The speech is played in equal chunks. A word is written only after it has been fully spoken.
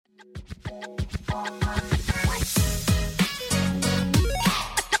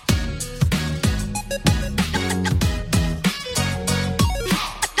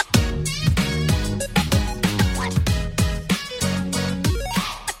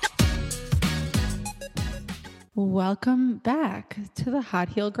Welcome back to the Hot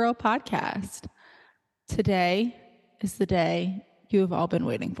Heel Girl podcast. Today is the day you have all been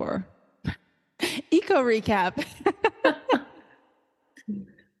waiting for. Eco recap.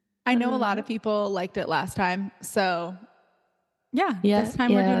 I know a lot of people liked it last time, so this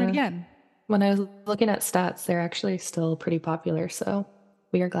time we're doing it again. When I was looking at stats, they're actually still pretty popular, so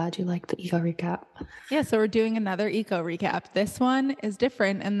we are glad you liked the eco recap. Yeah, so we're doing another eco recap. This one is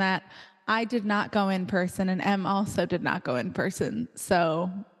different in that I did not go in person and Em also did not go in person. So,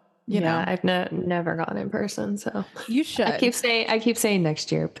 you know, I've never gone in person. So you should. I keep saying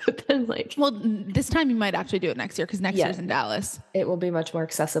next year, but then well, this time you might actually do it next year because next year's in Dallas. It will be much more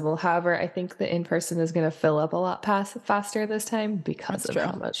accessible. However, I think the in-person is going to fill up a lot faster this time because of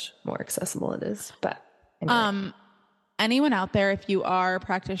how much more accessible it is. But anyway. Anyone out there, if you are a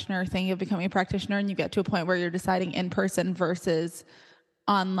practitioner thinking of becoming a practitioner and you get to a point where you're deciding in person versus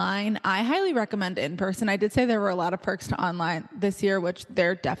online, I highly recommend in person. I did say there were a lot of perks to online this year, which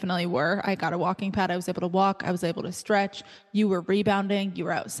there definitely were. I got a walking pad. I was able to walk. I was able to stretch. You were rebounding. You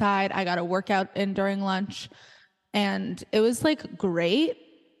were outside. I got a workout in during lunch and it was like great.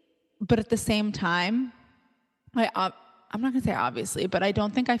 But at the same time, I'm not going to say obviously, but I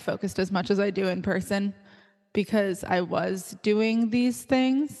don't think I focused as much as I do in person because I was doing these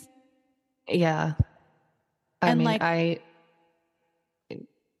things. Yeah. I'm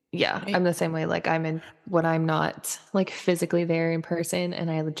the same way. Like when I'm not like physically there in person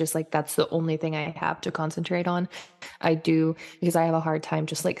and I just like, that's the only thing I have to concentrate on. I do because I have a hard time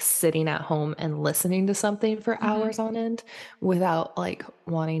just like sitting at home and listening to something for hours on end without like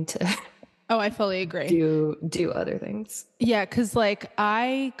wanting to. Oh, I fully agree. Do other things. Yeah. Cause like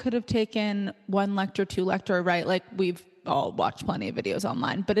I could have taken 1 lecture, 2 lecture, right? Like we've all watched plenty of videos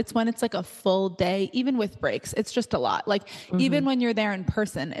online, but it's when it's like a full day, even with breaks, it's just a lot. Like even when you're there in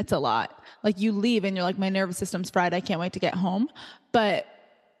person, it's a lot. Like you leave and you're like, my nervous system's fried. I can't wait to get home. But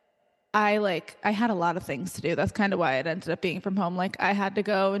I had a lot of things to do. That's kind of why it ended up being from home. Like I had to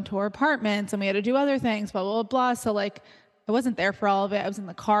go and tour apartments and we had to do other things, blah, blah, blah, blah. So like I wasn't there for all of it. I was in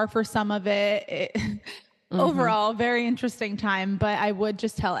the car for some of it. Overall, very interesting time, but I would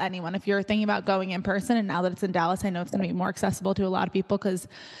just tell anyone if you're thinking about going in person, and now that it's in Dallas, I know it's going to be more accessible to a lot of people because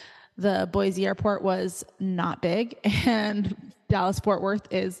the Boise airport was not big and Dallas Fort Worth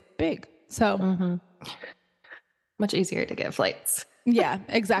is big. So much easier to get flights. Yeah,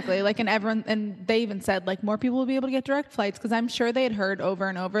 exactly. Like, and they even said like more people will be able to get direct flights because I'm sure they had heard over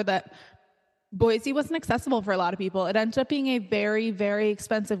and over that Boise wasn't accessible for a lot of people. It ended up being a very, very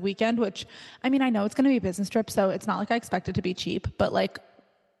expensive weekend, which, I mean, I know it's going to be a business trip, so it's not like I expect it to be cheap, but like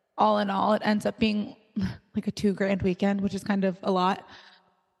all in all, it ends up being like a $2,000 weekend, which is kind of a lot.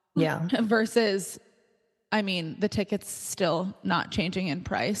 Yeah. Versus, I mean, the ticket's still not changing in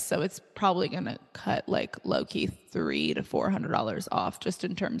price, so it's probably going to cut like low-key $300 to $400 off just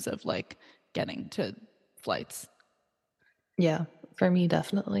in terms of like getting to flights. Yeah, for me,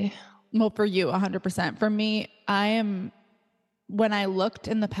 definitely. Well, for you, 100%. For me, when I looked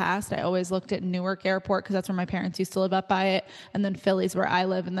in the past, I always looked at Newark Airport because that's where my parents used to live up by it. And then Philly's where I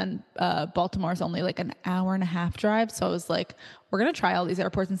live. And then Baltimore's only like an hour and a half drive. So I was like, we're going to try all these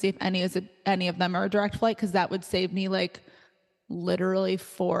airports and see if any of them are a direct flight because that would save me like literally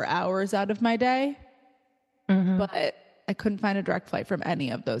 4 hours out of my day. But I couldn't find a direct flight from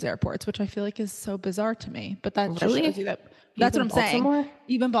any of those airports, which I feel like is so bizarre to me. But that just shows you that. That's what I'm saying.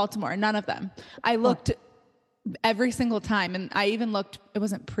 Even Baltimore, none of them. I looked every single time, and I even looked, it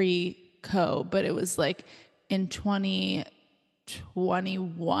wasn't pre-co, but it was like in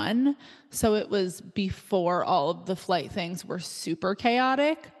 2021. So it was before all of the flight things were super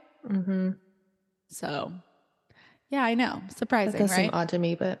chaotic. So yeah, I know. Surprising, that does right? seem odd to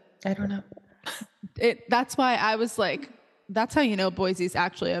me, but I don't know. That's why I was like, that's how you know Boise's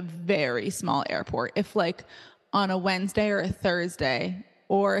actually a very small airport. If like on a Wednesday or a Thursday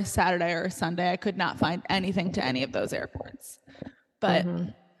or a Saturday or a Sunday, I could not find anything to any of those airports. But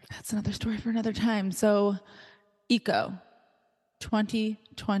that's another story for another time. So Eco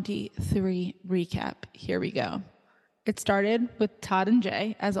 2023 recap. Here we go. It started with Todd and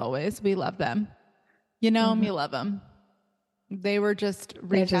Jay, as always. We love them. You know them, you love them. They were just recapping.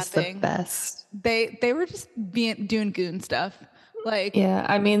 They're just the best. They were just doing goon stuff. Like, yeah,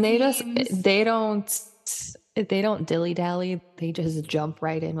 I mean, they don't dilly-dally. They just jump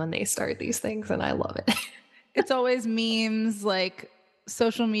right in when they start these things, and I love it. It's always memes, like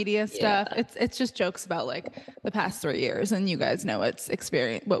social media Yeah. stuff. It's just jokes about like the past 3 years, and you guys know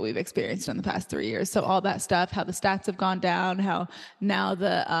what we've experienced in the past 3 years. So all that stuff, how the stats have gone down, how now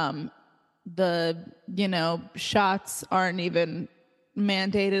the shots aren't even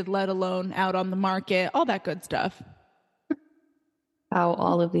mandated, let alone out on the market, all that good stuff. How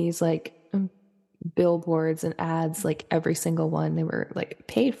all of these like billboards and ads, like every single one, they were like Yeah.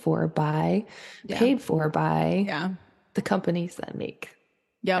 paid for by Yeah. the companies that make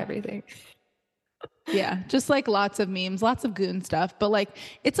Yep. everything. Yeah, just like lots of memes, lots of goon stuff, but like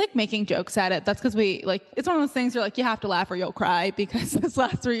it's like making jokes at it. That's because we like it's one of those things you're like you have to laugh or you'll cry because this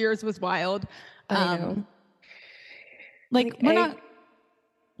last 3 years was wild. I know. Like Like we're not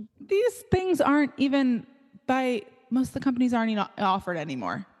these things aren't even by most of the companies aren't even offered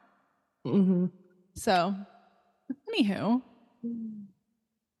anymore. mm-hmm. So, anywho,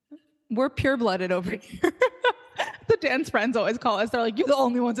 we're pure blooded over here. The dance friends always call us. They're like, "You're the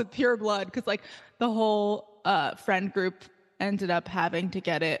only ones with pure blood," because like the whole friend group ended up having to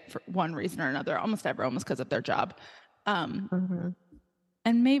get it for one reason or another. Almost because of their job, Mm-hmm.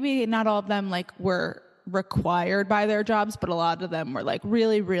 and maybe not all of them like were required by their jobs, but a lot of them were like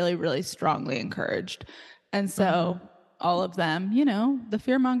really, really, really strongly encouraged, and so all of them, the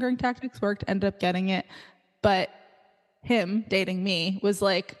fear mongering tactics worked. Ended up getting it, but him dating me was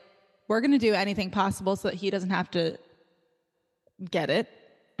like, we're going to do anything possible so that he doesn't have to get it.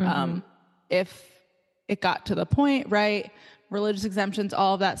 If it got to the point, right? Religious exemptions,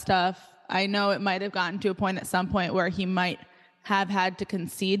 all of that stuff. I know it might have gotten to a point at some point where he might have had to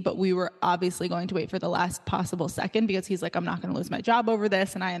concede, but we were obviously going to wait for the last possible second because he's like, I'm not going to lose my job over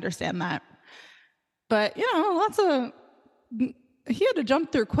this. And I understand that. But, he had to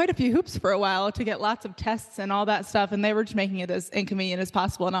jump through quite a few hoops for a while to get lots of tests and all that stuff, and they were just making it as inconvenient as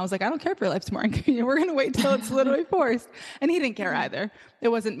possible. And I was like, I don't care if your life's more inconvenient. We're going to wait till it's literally forced. And he didn't care either. It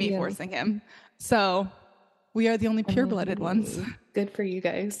wasn't me forcing him. So we are the only pure-blooded ones. Good for you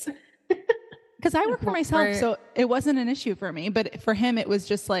guys. Because I work for myself, so it wasn't an issue for me. But for him, it was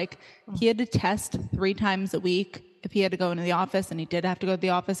just like he had to test 3 times a week if he had to go into the office, and he did have to go to the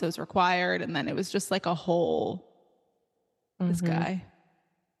office. It was required. And then it was just like a whole... this guy.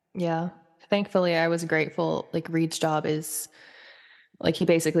 Yeah. Thankfully, I was grateful. Like Reed's job is like he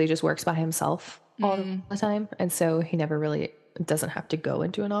basically just works by himself all the time. And so he never really doesn't have to go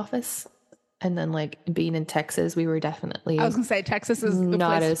into an office. And then like being in Texas, we were definitely I was gonna say Texas is the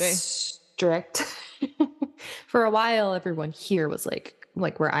not place as strict. For a while, everyone here was like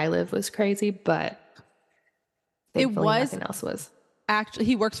where I live was crazy, but thankfully nothing else was. Actually,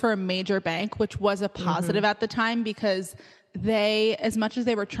 he works for a major bank, which was a positive at the time because they, as much as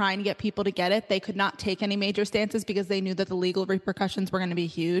they were trying to get people to get it, they could not take any major stances because they knew that the legal repercussions were going to be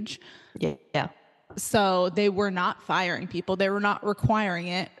huge. Yeah. So they were not firing people. They were not requiring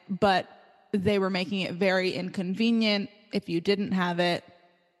it, but they were making it very inconvenient if you didn't have it,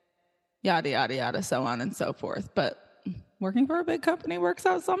 yada, yada, yada, so on and so forth. But working for a big company works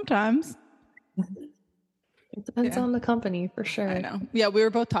out sometimes. It depends on the company for sure. I know. Yeah, we were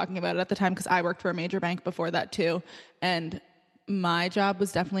both talking about it at the time because I worked for a major bank before that too. And my job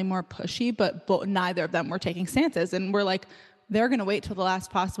was definitely more pushy, but neither of them were taking stances. And we're like, they're going to wait till the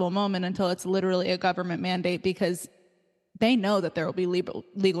last possible moment until it's literally a government mandate because they know that there will be legal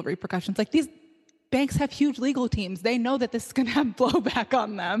repercussions. Like these banks have huge legal teams. They know that this is going to have blowback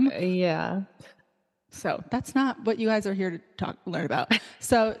on them. Yeah. So that's not what you guys are here to learn about.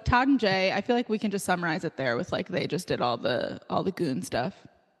 So Todd and Jay, I feel like we can just summarize it there with like they just did all the goon stuff.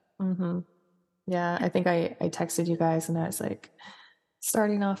 Yeah, I think I texted you guys and I was like,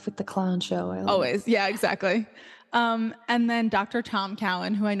 starting off with the clown show. Always. Yeah, exactly. And then Dr. Tom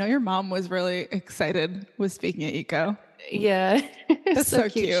Cowan, who I know your mom was really excited, was speaking at ECO. Yeah. That's so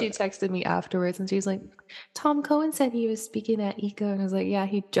cute. She texted me afterwards and she was like, Tom Cohen said he was speaking at ECO. And I was like, yeah,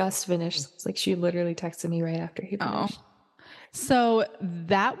 he just finished. It's like she literally texted me right after he finished. So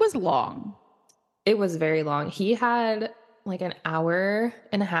that was long. It was very long. He had like an hour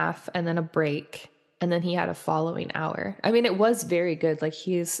and a half and then a break. And then he had a following hour. I mean, it was very good. Like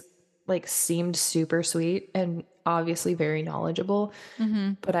he's like seemed super sweet and obviously very knowledgeable.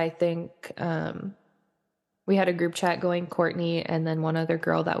 But I think we had a group chat going, Courtney and then one other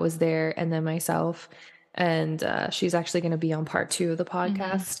girl that was there and then myself. And she's actually going to be on part 2 of the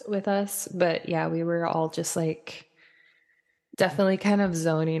podcast with us. But yeah, we were all just like definitely kind of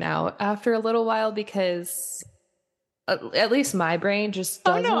zoning out after a little while because at least my brain just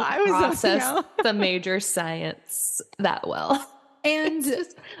doesn't process the major science that well. And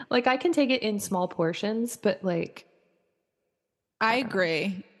just, like I can take it in small portions, but like I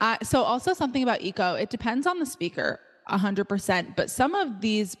agree. So also something about ECO, it depends on the speaker. 100%. But some of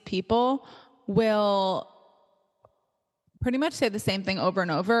these people will pretty much say the same thing over and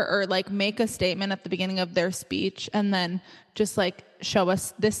over, or like make a statement at the beginning of their speech and then just like show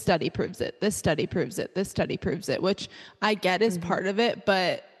us this study proves it, this study proves it, this study proves it, which I get is part of it,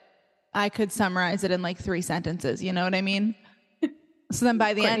 but I could summarize it in like 3 sentences. You know what I mean? So then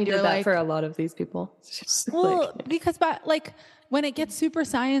by the Courtney end, you're did that like, for a lot of these people. well, because but like when it gets super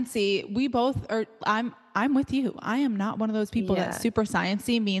sciencey, we both are. I'm with you. I am not one of those people that super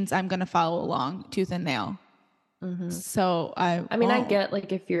sciencey means I'm going to follow along tooth and nail. So I mean, I get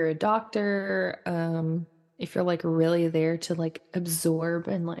like if you're a doctor, if you're like really there to like absorb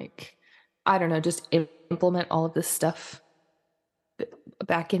and like, I don't know, just implement all of this stuff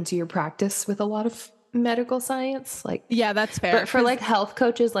back into your practice with a lot of medical science. Like, yeah, that's fair. But for like health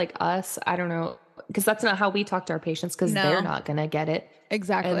coaches like us, I don't know, because that's not how we talk to our patients because they're not going to get it.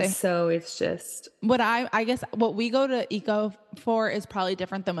 Exactly. And so it's just what I guess what we go to eco for is probably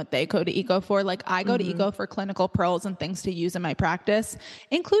different than what they go to eco for. Like I go to eco for clinical pearls and things to use in my practice,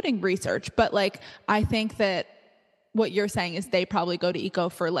 including research. But like, I think that what you're saying is they probably go to eco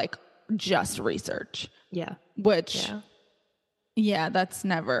for like just research. Yeah. Which, yeah, that's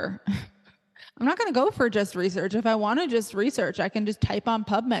never, I'm not going to go for just research. If I want to just research, I can just type on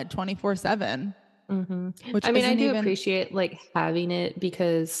PubMed 24/7. Which I mean, I do appreciate like having it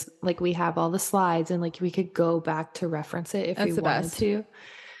because like we have all the slides and like we could go back to reference it if we wanted to.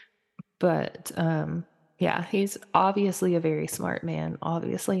 But yeah, he's obviously a very smart man.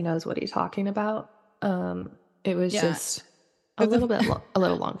 Obviously knows what he's talking about. It was just a little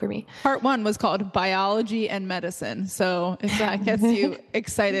long for me. Part 1 was called Biology and Medicine. So if that gets you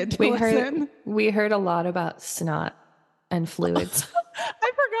excited to listen. We heard a lot about snot and fluids.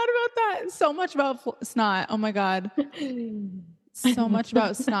 I forgot about that. So much about snot. Oh my God. So much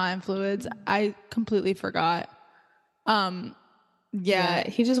about snot and fluids. I completely forgot. Yeah.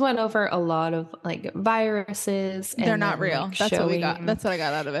 He just went over a lot of like viruses. They're not real. Like, that's what we got. That's what I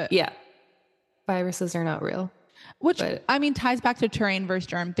got out of it. Yeah. Viruses are not real. Which, I mean, ties back to terrain versus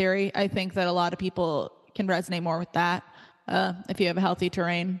germ theory. I think that a lot of people can resonate more with that. If you have a healthy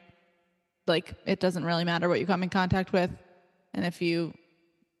terrain, like it doesn't really matter what you come in contact with. And if you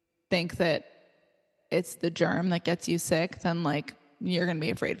think that it's the germ that gets you sick, then like you're going to be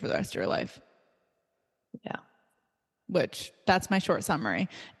afraid for the rest of your life. Yeah. Which that's my short summary.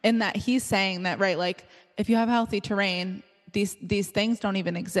 In that he's saying that, right, like if you have healthy terrain, these things don't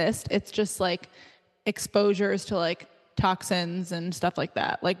even exist. It's just like exposures to like toxins and stuff like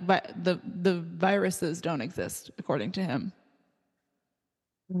that. Like the viruses don't exist according to him.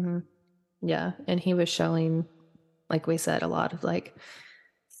 Yeah. And he was showing, like we said, a lot of like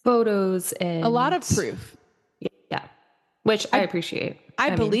photos and a lot of proof. Yeah. Which I appreciate.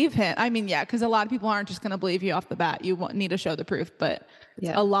 I believe him. I mean, yeah, because a lot of people aren't just going to believe you off the bat. You need to show the proof, but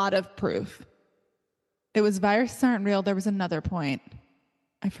a lot of proof. It was viruses aren't real. There was another point.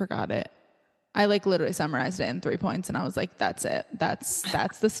 I forgot it. I like literally summarized it in 3 points and I was like, that's it. That's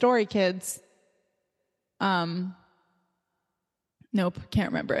the story, kids. Nope. Can't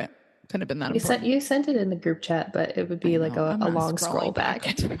remember it. Couldn't have been that important. You sent it in the group chat, but it would be like a long scroll back.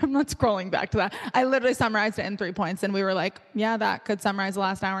 I'm not scrolling back to that. I literally summarized it in 3 points and we were like, yeah, that could summarize the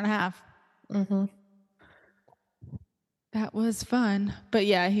last hour and a half. That was fun. But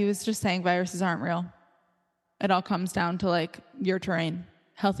yeah, he was just saying viruses aren't real. It all comes down to like your terrain,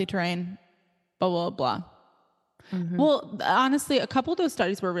 healthy terrain, blah, blah, blah. Well, honestly, a couple of those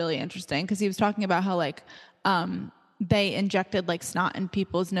studies were really interesting because he was talking about how like, they injected like snot in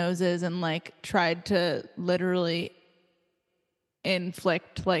people's noses and like tried to literally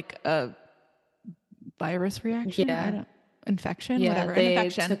inflict like a virus reaction. Infection, whatever. They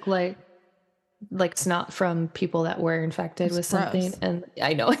infection. Took like snot from people that were infected with something. And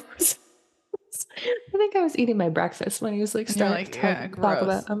I know it was, I think I was eating my breakfast when he was like starting to talk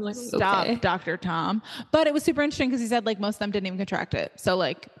about. I'm like, stop, okay. Dr. Tom. But it was super interesting because he said like most of them didn't even contract it. So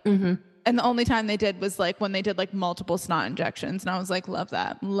like, and the only time they did was like when they did like multiple snot injections. And I was like, love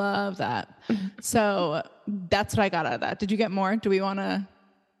that. So that's what I got out of that. Did you get more? Do we want to?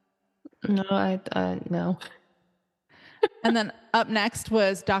 No, no. And then up next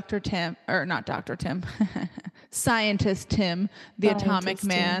was Dr. Tim, or not Dr. Tim, Scientist Tim, the Atomic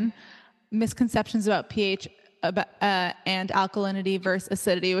Man. Misconceptions about pH and alkalinity versus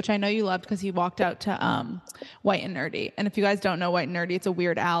acidity, which I know you loved because he walked out to White and Nerdy. And if you guys don't know White and Nerdy, it's a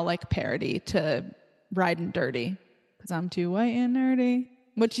Weird Al like parody to Ride and Dirty because I'm too white and nerdy,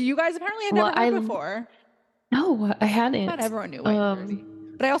 which you guys apparently had never heard before. No, I hadn't. Not everyone knew White and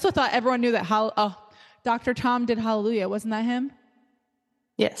Nerdy, but I also thought everyone knew that Dr. Tom did Hallelujah. Wasn't that him?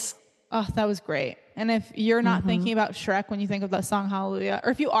 Yes. Oh, that was great. And if you're not Mm-hmm. thinking about Shrek when you think of the song Hallelujah,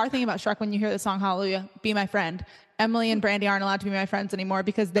 or if you are thinking about Shrek when you hear the song Hallelujah, be my friend. Emily and Brandy aren't allowed to be my friends anymore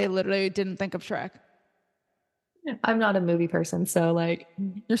because they literally didn't think of Shrek. I'm not a movie person, so like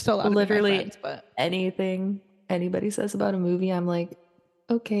You're still allowed to be my literally friends, but anything anybody says about a movie, I'm like,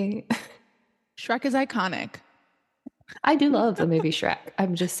 okay. Shrek is iconic. I do love the movie Shrek.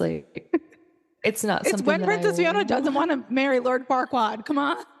 I'm just like, it's not It's something when that I Princess Fiona doesn't want. want to marry Lord Farquaad. Come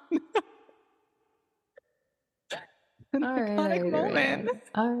on. An All iconic moment. right.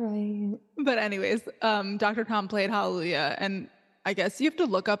 All right. But anyways, Dr. Tom played Hallelujah, and I guess you have to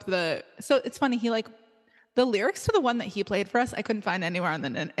look up so it's funny, he like the lyrics to the one that he played for us, I couldn't find anywhere on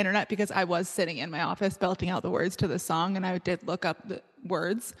the internet because I was sitting in my office belting out the words to the song, and I did look up the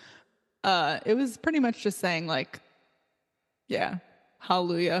words. It was pretty much just saying like, yeah,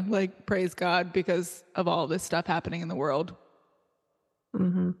 hallelujah, like praise God because of all this stuff happening in the world.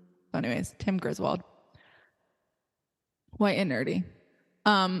 Mm-hmm. Anyways, Tim Griswold, white and nerdy.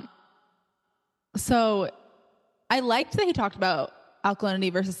 Um, so I liked that he talked about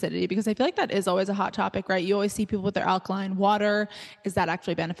alkalinity versus acidity because I feel like that is always a hot topic, right? You always see people with their alkaline water. Is that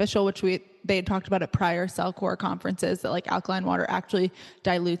actually beneficial? Which they had talked about at prior Cellcore conferences that like alkaline water actually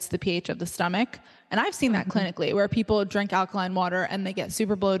dilutes the pH of the stomach. And I've seen that clinically where people drink alkaline water and they get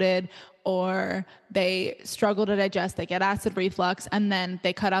super bloated or they struggle to digest, they get acid reflux, and then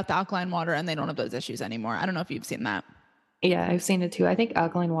they cut out the alkaline water and they don't have those issues anymore. I don't know if you've seen that. Yeah, I've seen it too. I think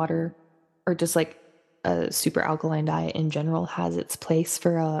alkaline water or just like a super alkaline diet in general has its place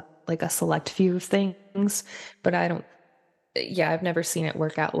for a select few of things, but I've never seen it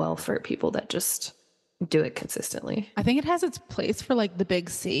work out well for people that just do it consistently. I think it has its place for like the big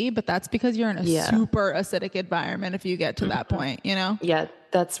C, but that's because you're in a Yeah. super acidic environment if you get to that point, you know? Yeah,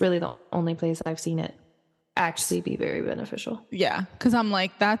 that's really the only place I've seen it actually be very beneficial. Yeah, because I'm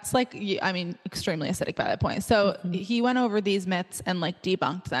like, that's like, I mean, extremely acidic by that point. So he went over these myths and like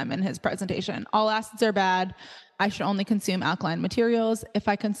debunked them in his presentation. All acids are bad. I should only consume alkaline materials. If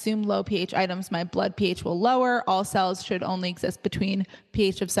I consume low pH items, my blood pH will lower. All cells should only exist between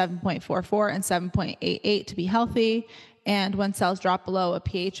pH of 7.44 and 7.88 to be healthy. And when cells drop below a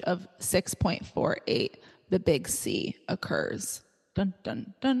pH of 6.48, the big C occurs. Dun,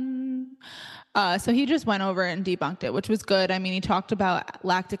 dun, dun. So he just went over and debunked it, which was good. I mean, he talked about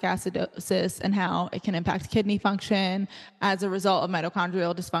lactic acidosis and how it can impact kidney function as a result of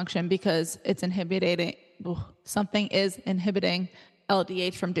mitochondrial dysfunction because it's inhibiting, something is inhibiting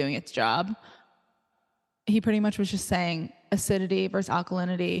LDH from doing its job. He pretty much was just saying acidity versus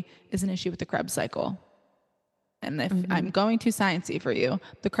alkalinity is an issue with the Krebs cycle. And if I'm going too sciencey for you,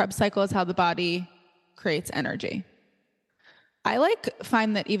 the Krebs cycle is how the body creates energy. I like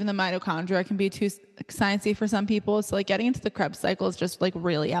find that even the mitochondria can be too sciencey for some people. So like getting into the Krebs cycle is just like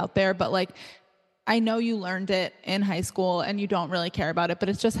really out there. But like, I know you learned it in high school and you don't really care about it, but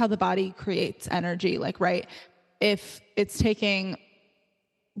it's just how the body creates energy. Like, right. If it's taking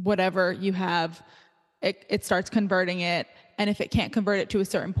whatever you have, it starts converting it. And if it can't convert it to a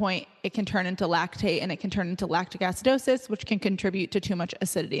certain point, it can turn into lactate and it can turn into lactic acidosis, which can contribute to too much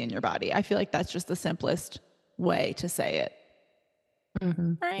acidity in your body. I feel like that's just the simplest way to say it.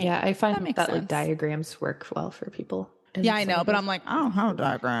 Right. Yeah, I find makes that sense. like diagrams work well for people. Yeah, I know, but I'm like, I don't have a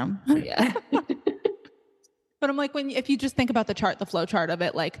diagram. Yeah. But I'm like, if you just think about the chart, the flow chart of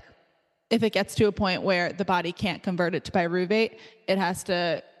it, like if it gets to a point where the body can't convert it to pyruvate, it has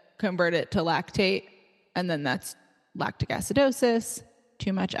to convert it to lactate. And then that's lactic acidosis,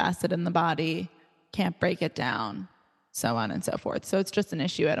 too much acid in the body, can't break it down, so on and so forth. So it's just an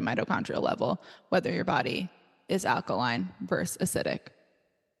issue at a mitochondrial level, whether your body is alkaline versus acidic.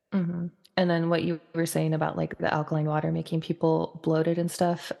 And then what you were saying about like the alkaline water making people bloated and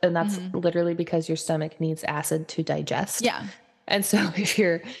stuff. And that's literally because your stomach needs acid to digest. Yeah. And so if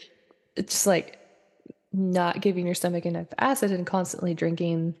you're just like not giving your stomach enough acid and constantly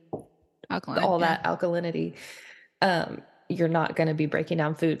drinking all that alkalinity, you're not going to be breaking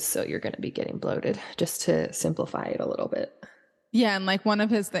down foods. So you're going to be getting bloated, just to simplify it a little bit. Yeah, and like one of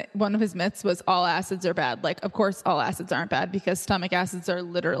his myths was all acids are bad. Like, of course, all acids aren't bad because stomach acids are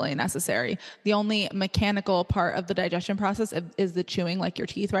literally necessary. The only mechanical part of the digestion process is the chewing, like your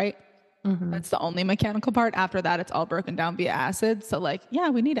teeth, right? That's the only mechanical part. After that, it's all broken down via acids. So, like, yeah,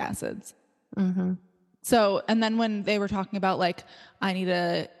 we need acids. So, and then when they were talking about like, I need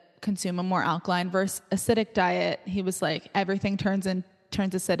to consume a more alkaline versus acidic diet, he was like, everything turns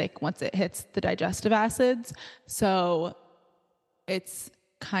acidic once it hits the digestive acids. So it's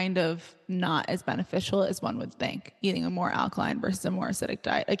kind of not as beneficial as one would think, eating a more alkaline versus a more acidic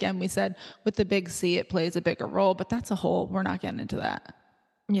diet. Again, we said with the big C, it plays a bigger role, but that's a whole, we're not getting into that.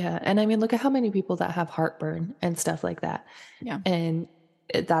 Yeah. And I mean, look at how many people that have heartburn and stuff like that. Yeah. And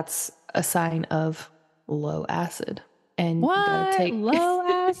that's a sign of low acid. And you gotta What? take Low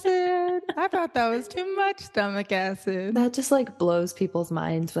acid? I thought that was too much stomach acid. that just like blows people's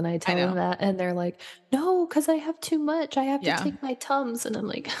minds when I I tell them know. that. And they're like, no, because I have too much. I have to Yeah. take my Tums. And I'm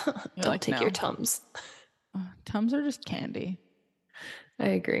like, You're don't like, take your no. Tums. Tums are just candy. I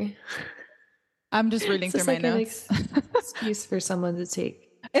agree. I'm just reading It's through just my like an notes. excuse for someone to take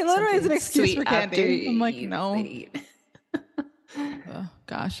It literally is an something excuse for sweet after candy. I'm like, you no. eat. Oh,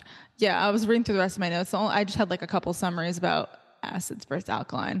 gosh. Yeah, I was reading through the rest of my notes. So I just had like a couple summaries about acids versus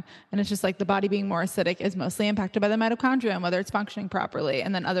alkaline. And it's just like the body being more acidic is mostly impacted by the mitochondria and whether it's functioning properly.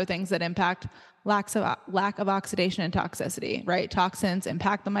 And then other things that impact lack of oxidation and toxicity, right? Toxins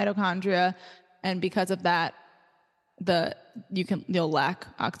impact the mitochondria. And because of that, you'll lack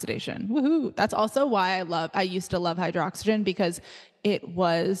oxidation. Woohoo. That's also why I used to love hydroxygen because it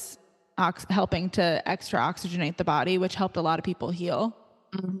was helping to extra oxygenate the body, which helped a lot of people heal.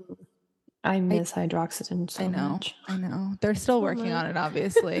 Mhm. I I miss hydroxygen I so know, much. I know. They're still So working much. on it,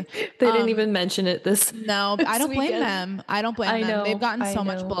 obviously. They didn't even mention it this No, I this don't blame weekend. them. I don't blame them. They've gotten I so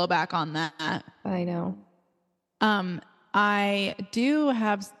much know, blowback on that. I know. Um, I do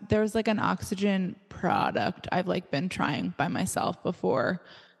have, there's like an oxygen product I've like been trying by myself before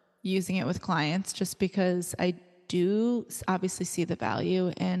using it with clients just because I do obviously see the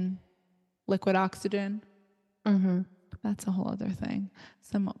value in liquid oxygen. Mm-hmm. That's a whole other thing.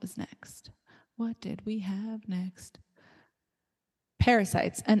 So what was next? What did we have next?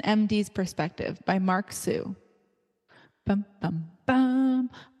 Parasites, an MD's Perspective by Mark Sue. Bum, bum, bum.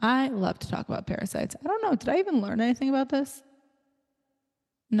 I love to talk about parasites. I don't know. Did I even learn anything about this?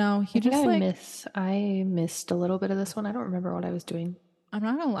 No, he I think just like, I missed a little bit of this one. I don't remember what I was doing. I'm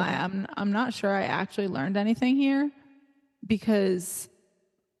not gonna lie. But I'm not sure I actually learned anything here because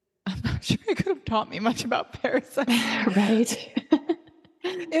I'm not sure it could have taught me much about parasites. right.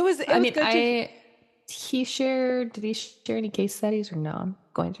 It I was mean, good to. did he share any case studies or no? I'm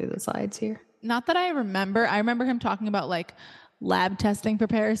going through the slides here. Not that I remember. I remember him talking about like lab testing for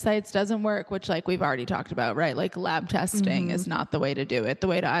parasites doesn't work, which like we've already talked about, right? Like lab testing Mm-hmm. is not the way to do it. The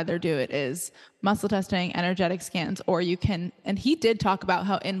way to either do it is muscle testing, energetic scans, or you can, and he did talk about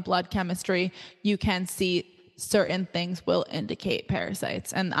how in blood chemistry, you can see certain things will indicate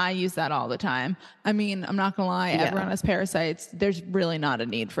parasites. And I use that all the time. I mean, I'm not gonna lie, everyone Yeah. has parasites. There's really not a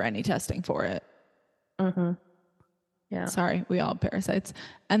need for any testing for it. Mm-hmm. Yeah. Sorry, we all have parasites.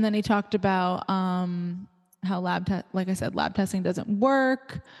 And then he talked about how like I said, lab testing doesn't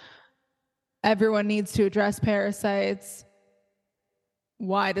work. Everyone needs to address parasites.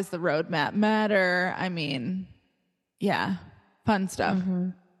 Why does the roadmap matter? I mean, yeah, fun stuff. Mm-hmm.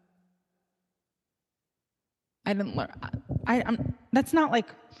 I didn't learn. That's not like,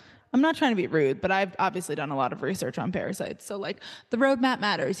 I'm not trying to be rude, but I've obviously done a lot of research on parasites. So like the roadmap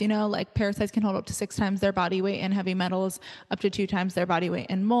matters, like parasites can hold up to 6 times their body weight in heavy metals, up to 2 times their body weight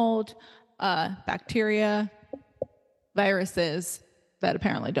in mold, bacteria, viruses that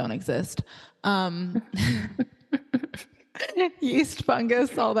apparently don't exist, yeast,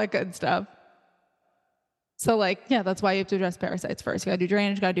 fungus, all that good stuff. So like, yeah, that's why you have to address parasites first. You gotta do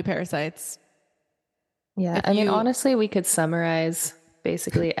drainage, you gotta do parasites. Yeah. If I mean, you honestly, we could summarize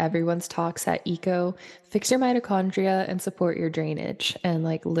basically everyone's talks at Eco. Fix your mitochondria and support your drainage. And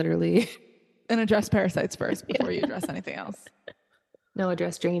like literally and address parasites first before you address anything else. no,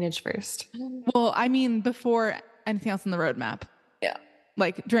 address drainage first. Well, I mean, before anything else in the roadmap. Yeah.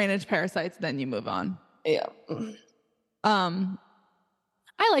 Like drainage, parasites, then you move on. Yeah.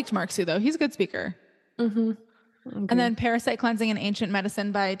 I liked Mark Sue though. He's a good speaker. Mm-hmm. And then Parasite Cleansing and Ancient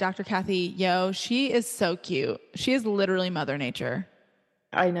Medicine by Dr. Kathy Yo. She is so cute. She is literally Mother Nature.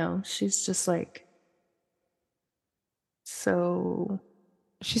 I know. She's just like so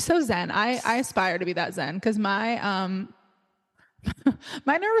She's so zen. I aspire to be that zen because my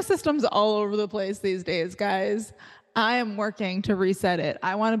my nervous system's all over the place these days, guys. I am working to reset it.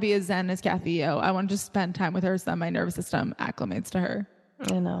 I want to be as zen as Kathy Yo. I want to just spend time with her so that my nervous system acclimates to her.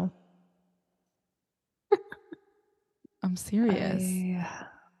 I know. I'm serious. Yeah.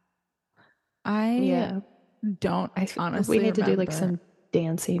 Don't honestly we need to do like remember. some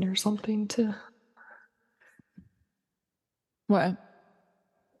dancing or something to What?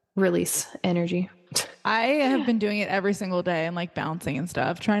 release energy. I have been doing it every single day and like bouncing and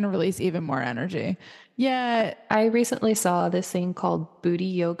stuff, trying to release even more energy. Yeah. I recently saw this thing called booty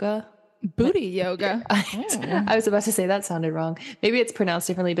yoga. Booty yoga. I was about to say that sounded wrong. Maybe it's pronounced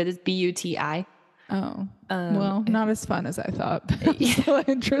differently, but it's BUTI. Oh. Well, not as fun as I thought. But so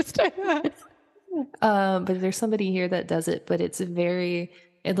interesting. But there's somebody here that does it, but it's very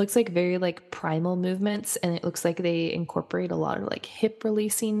it looks like very like primal movements, and it looks like they incorporate a lot of like hip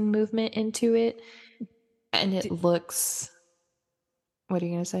releasing movement into it. And it D- looks, what are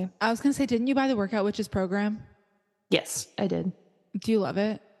you going to say? I was gonna say, didn't you buy the Workout Witches program? Yes, I did. Do you love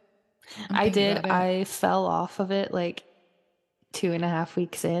it? I'm I thinking did. about it. I fell off of it like 2.5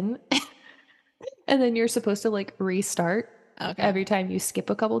 weeks in. And then you're supposed to like restart Okay. every time you skip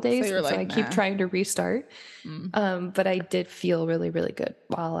a couple So days. you're And so like, I keep nah. trying to restart. Mm. But I did feel really, really good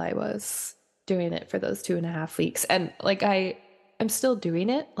while I was doing it for those 2.5 weeks. And like I'm still doing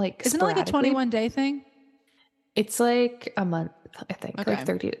it like Isn't it like a sporadically. 21-day thing? It's like a month, I think, like Okay.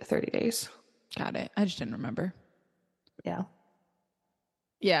 30 days. Got it. I just didn't remember. Yeah.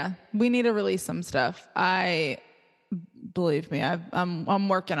 Yeah, we need to release some stuff. I believe me, I'm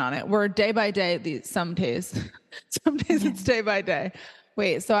working on it. We're day by day. These some days, some days Yeah. it's day by day.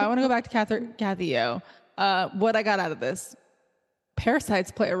 Wait, so I want to go back to Kathy O. What I got out of this: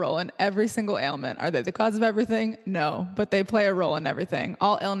 parasites play a role in every single ailment. Are they the cause of everything? No, but they play a role in everything.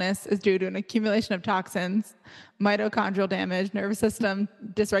 All illness is due to an accumulation of toxins, mitochondrial damage, nervous system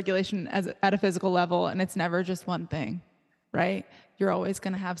dysregulation at a physical level, and it's never just one thing, right? You're always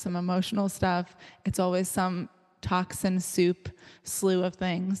going to have some emotional stuff. It's always some toxin soup, slew of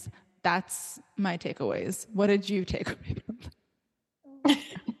things. That's my takeaways. What did you take away from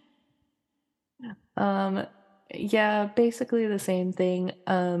Um, yeah, basically the same thing.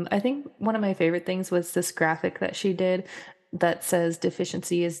 I think one of my favorite things was this graphic that she did that says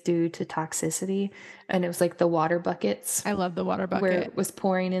deficiency is due to toxicity. And it was like the water buckets I love the water where bucket. it was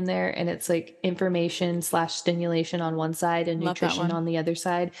pouring in there, and it's like information slash stimulation on one side and Love that nutrition one. on the other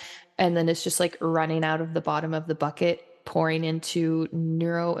side. And then it's just like running out of the bottom of the bucket, pouring into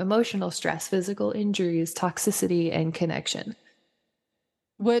neuro emotional stress, physical injuries, toxicity, and connection.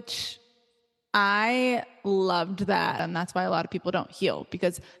 Which I loved that. And that's why a lot of people don't heal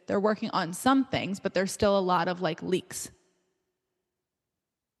because they're working on some things, but there's still a lot of like leaks.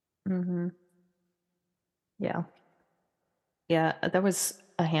 Mm-hmm. Yeah. Yeah, there was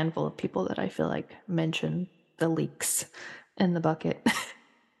a handful of people that I feel like mentioned the leaks in the bucket.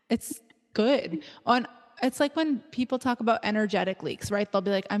 It's good. On It's like when people talk about energetic leaks, right? They'll be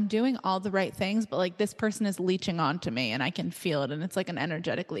like, I'm doing all the right things, but like this person is leeching onto me and I can feel it. And it's like an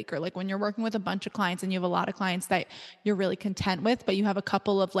energetic leak. Or like when you're working with a bunch of clients and you have a lot of clients that you're really content with, but you have a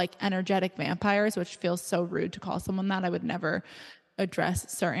couple of like energetic vampires, which feels so rude to call someone that. I would never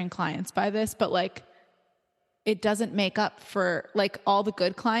address certain clients by this, but like it doesn't make up for like all the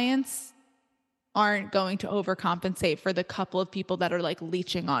good clients aren't going to overcompensate for the couple of people that are like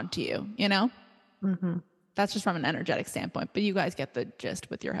leeching onto you, you know? Mm-hmm. That's just from an energetic standpoint, but you guys get the gist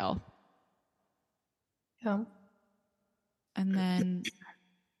with your health. Yeah. And then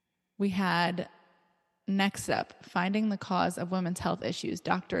we had next up, finding the cause of women's health issues,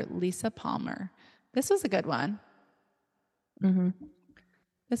 Dr. Lisa Palmer. This was a good one. Mm-hmm.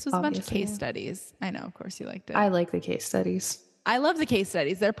 This was a bunch of Obviously, case yeah. studies. I know, of course, you liked it. I like the case studies. I love the case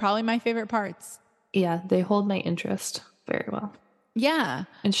studies. They're probably my favorite parts. Yeah, they hold my interest very well. Yeah.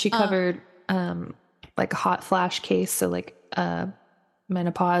 And she covered like a hot flash case, so like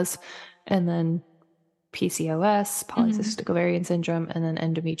menopause, and then PCOS, polycystic ovarian syndrome, and then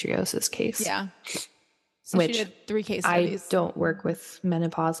endometriosis case. Yeah. So Which she did 3 case I studies. don't work with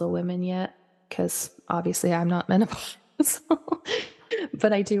menopausal women yet because obviously I'm not menopausal.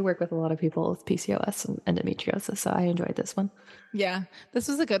 But I do work with a lot of people with PCOS and endometriosis, so I enjoyed this one. Yeah. This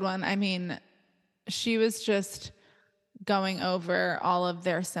was a good one. I mean, she was just going over all of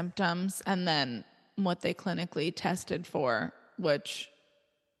their symptoms and then what they clinically tested for, which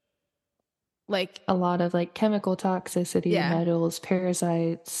like A lot of like chemical toxicity, yeah, metals,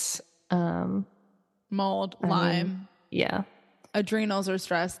 parasites. mold, I mean, Lyme, yeah. adrenals are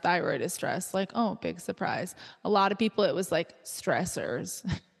stressed, thyroid is stressed. Like, oh, big surprise. A lot of people, it was like stressors,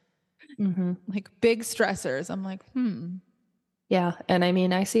 Mm-hmm. like big stressors. I'm like, Yeah. And I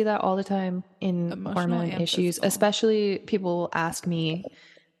mean, I see that all the time in emotional hormone and issues, physical. especially people will ask me,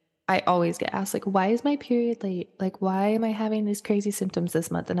 I always get asked, like, why is my period late? Like, why am I having these crazy symptoms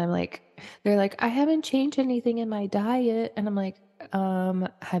this month? And I'm like, they're like, I haven't changed anything in my diet. And I'm like,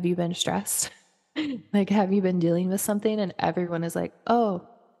 have you been stressed? Like, have you been dealing with something? And everyone is like, oh,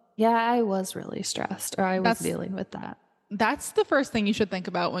 yeah, I was really stressed, or I was That's dealing with that. that's the first thing you should think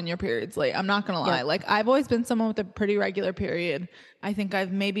about when your period's late. I'm not gonna lie. Yep. Like I've always been someone with a pretty regular period. I think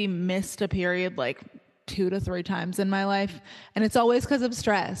I've maybe missed a period like 2 to 3 times in my life. And it's always because of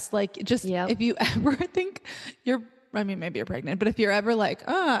stress. Like just Yep. if you ever think I mean, maybe you're pregnant, but if you're ever like,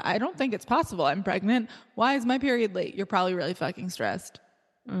 I don't think it's possible I'm pregnant. Why is my period late? You're probably really fucking stressed.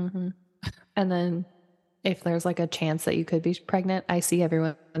 Mm-hmm. And then if there's like a chance that you could be pregnant, I see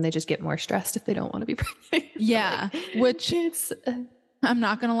everyone and they just get more stressed if they don't want to be pregnant. Yeah, Like, which it's I'm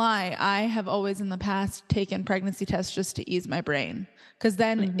not going to lie. I have always in the past taken pregnancy tests just to ease my brain because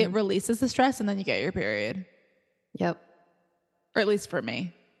then it releases the stress and then you get your period. Yep. Or at least for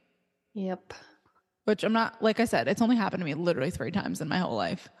me, Yep. which I'm not, like I said, it's only happened to me literally 3 times in my whole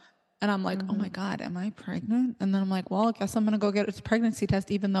life. And I'm like, oh my God, am I pregnant? And then I'm like, well, I guess I'm going to go get a pregnancy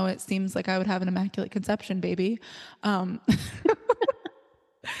test, even though it seems like I would have an immaculate conception, baby. I'm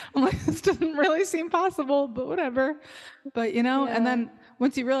like, this doesn't really seem possible, but whatever. But and then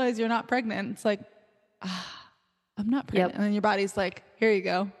once you realize you're not pregnant, it's like, I'm not pregnant. Yep. And then your body's like, here you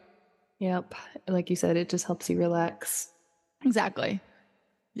go. Yep. Like you said, it just helps you relax. Exactly.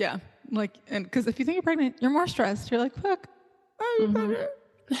 Yeah. Like, and because if you think you're pregnant, you're more stressed. You're like, fuck, are you pregnant?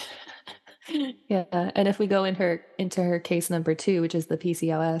 Yeah. And if we go into her case number 2, which is the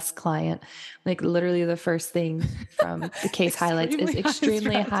PCOS client, like literally the first thing from the case highlights is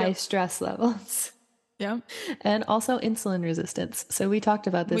extremely high stress levels. Yeah. And also insulin resistance. So we talked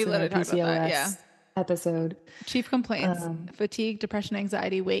about this in our PCOS episode. Chief complaints: fatigue, depression,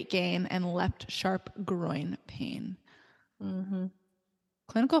 anxiety, weight gain, and left sharp groin pain.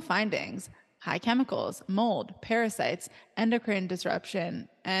 Clinical findings: high chemicals, mold, parasites, endocrine disruption,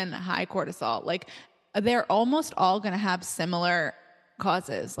 and high cortisol. Like they're almost all going to have similar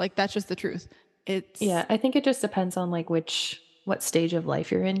causes. Like that's just the truth. I think it just depends on like what stage of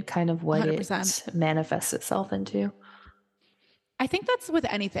life you're in, kind of what 100%. It manifests itself into. I think that's with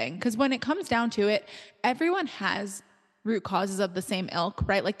anything, because when it comes down to it, everyone has root causes of the same ilk,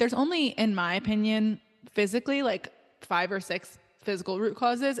 right? Like there's only, in my opinion, physically like 5 or 6 physical root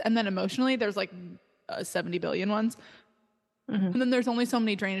causes, and then emotionally there's like 70 billion ones. And then there's only so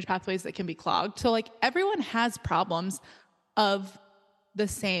many drainage pathways that can be clogged. So like everyone has problems of the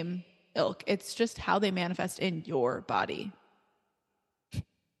same ilk. It's just how they manifest in your body.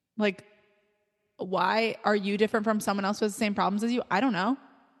 Like, why are you different from someone else who has the same problems as you? I don't know.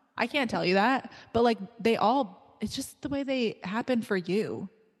 I can't tell you that. But like it's just the way they happen for you.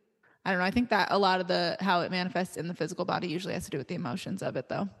 I don't know. I think that a lot of how it manifests in the physical body usually has to do with the emotions of it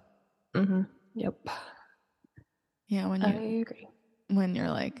though. Yep. Yeah. I agree. When you're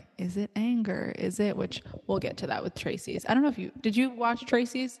like, is it anger? Is it, which we'll get to that with Tracy's. I don't know did you watch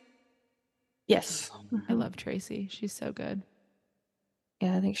Tracy's? Yes. I love Tracy. She's so good.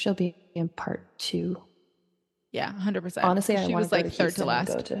 Yeah, I think she'll be in part 2. Yeah, 100%. Honestly, she was like third to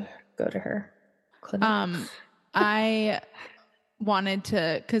last. Go to her clinic. I wanted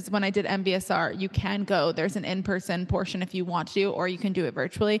to, because when I did MBSR, you can go. There's an in-person portion if you want to, or you can do it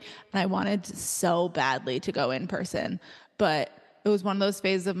virtually. And I wanted so badly to go in person, but it was one of those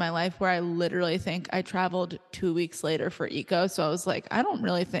phases of my life where I literally think I traveled 2 weeks later for eco. So I was like, I don't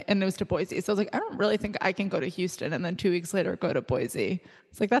really think, and it was to Boise. So I was like, I don't really think I can go to Houston and then 2 weeks later go to Boise.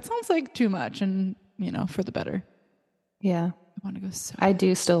 It's like, that sounds like too much, and for the better. Yeah. I want to go so I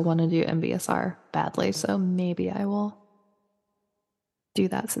do still want to do MBSR badly. So maybe I will do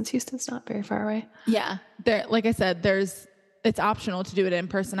that since Houston's not very far away. Yeah. Like I said, it's optional to do it in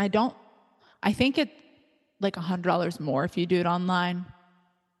person. I think it like $100 more if you do it online,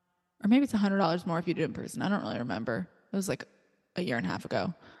 or maybe it's $100 more if you do it in person. I don't really remember. It was like a year and a half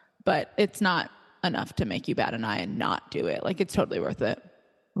ago, but it's not enough to make you bat an eye and not do it. Like it's totally worth it.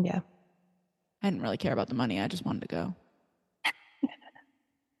 Yeah. I didn't really care about the money. I just wanted to go.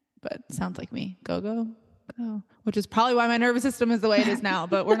 But sounds like me. Go. Which is probably why my nervous system is the way it is now,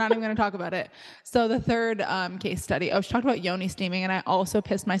 but we're not even going to talk about it. So the third case study, she talked about yoni steaming, and I also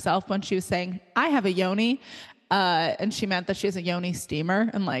pissed myself when she was saying, I have a yoni, and she meant that she has a yoni steamer.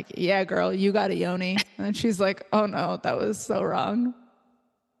 And like, yeah, girl, you got a yoni. And then she's like, oh no, that was so wrong.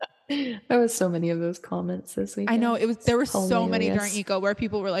 There was so many of those comments this week. I know there were so many during eco where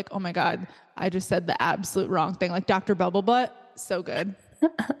people were like, oh my God, I just said the absolute wrong thing. Like Dr. Bubblebutt, so good.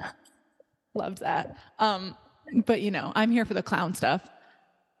 Loved that. But I'm here for the clown stuff.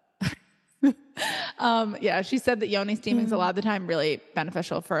 Yeah, she said that yoni steaming is a lot of the time really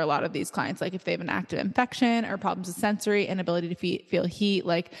beneficial for a lot of these clients. Like if they have an active infection or problems with sensory, inability to feel heat,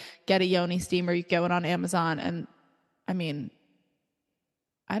 like get a yoni steamer. You get one on Amazon. And I mean,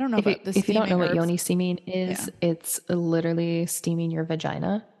 I don't know if you don't know what yoni steaming is, it's literally steaming your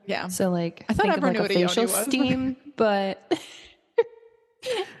vagina. Yeah. So like, I thought everyone knew what a yoni was. Steam, but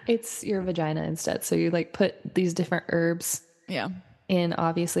it's your vagina instead. So you like put these different herbs. Yeah. In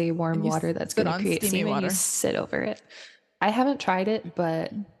obviously warm water that's going to create steam, and you sit over it. I haven't tried it,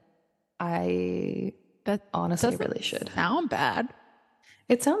 but that honestly really should. Sound bad.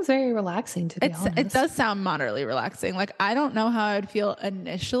 It sounds very relaxing, to be honest. It does sound moderately relaxing. Like I don't know how I would feel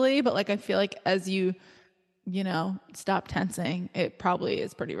initially, but like I feel like as you stop tensing, it probably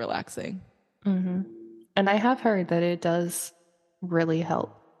is pretty relaxing. Mm-hmm. And I have heard that it does really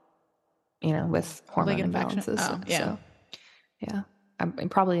help, with Like hormone infection. imbalances. Oh, yeah. So, yeah.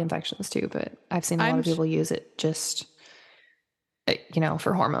 And probably infections too, but I've seen a lot I'm of people use it just,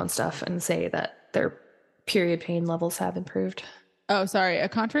 for hormone stuff and say that their period pain levels have improved. Oh, sorry. A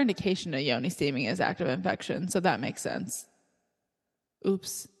contraindication to yoni steaming is active infection, so that makes sense.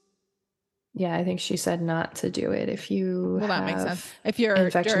 Oops. Yeah, I think she said not to do it if you Well, that makes sense. have If you're during,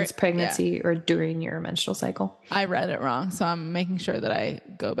 infections, yeah, pregnancy, or during your menstrual cycle. I read it wrong, so I'm making sure that I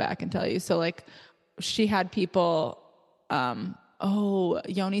go back and tell you. So, like, she had people,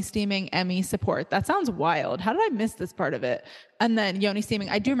 yoni steaming, ME support. That sounds wild. How did I miss this part of it? And then yoni steaming,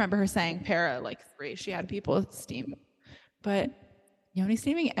 I do remember her saying para like 3. She had people steam, but yoni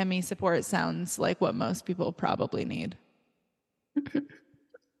steaming, ME support sounds like what most people probably need.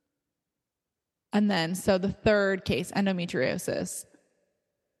 And then, so the third case, endometriosis.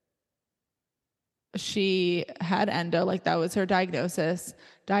 She had endo, like that was her diagnosis.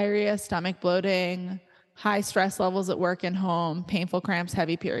 Diarrhea, stomach bloating, high stress levels at work and home, painful cramps,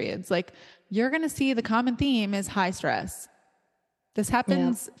 heavy periods. Like, you're going to see the common theme is high stress. This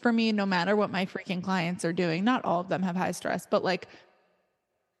happens for me no matter what my freaking clients are doing. Not all of them have high stress, but like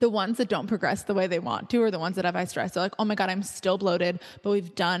the ones that don't progress the way they want to, or the ones that have high stress, they're like, oh my God, I'm still bloated, but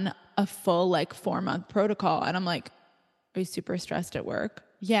we've done a full like 4-month protocol. And I'm like, are you super stressed at work?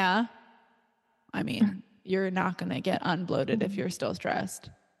 Yeah. I mean, you're not going to get unbloated if you're still stressed,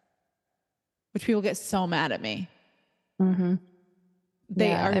 which people get so mad at me. Mm-hmm.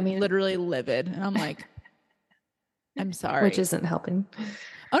 They are literally livid. And I'm like, I'm sorry. Which isn't helping.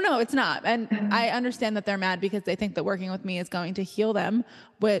 Oh, no, it's not. And I understand that they're mad because they think that working with me is going to heal them,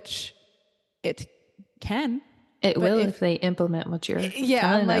 which it can. It will if they implement what you're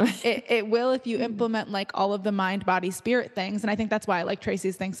telling them. It will if you implement like all of the mind, body, spirit things. And I think that's why I like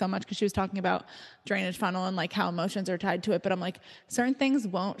Tracy's thing so much, because she was talking about drainage funnel and like how emotions are tied to it. But I'm like, certain things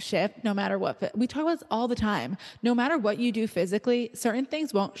won't shift no matter what. We talk about this all the time. No matter what you do physically, certain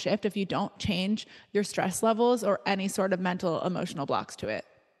things won't shift if you don't change your stress levels or any sort of mental, emotional blocks to it.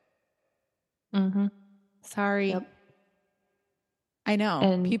 Mm-hmm. Sorry. Yep. I know.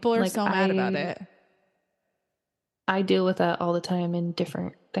 And people are so mad about it. I deal with that all the time in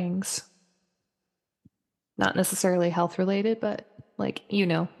different things. Not necessarily health related, but like,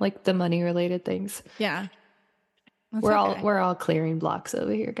 like the money related things. Yeah. We're all clearing blocks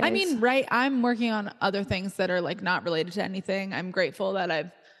over here, guys. I mean, right. I'm working on other things that are like not related to anything. I'm grateful that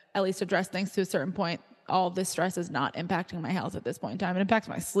I've at least addressed things to a certain point. All of this stress is not impacting my health at this point in time. It impacts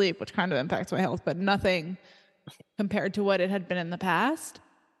my sleep, which kind of impacts my health, but nothing compared to what it had been in the past.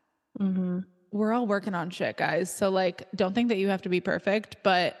 Mm-hmm. We're all working on shit, guys. So like, don't think that you have to be perfect,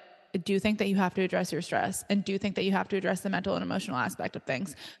 but do think that you have to address your stress, and do think that you have to address the mental and emotional aspect of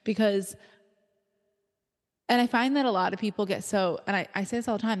things, because, and I find that a lot of people get so, and I say this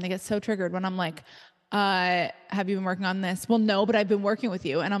all the time, they get so triggered when I'm like, have you been working on this? Well, no, but I've been working with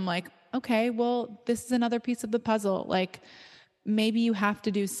you. And I'm like, okay, well, this is another piece of the puzzle. Like, maybe you have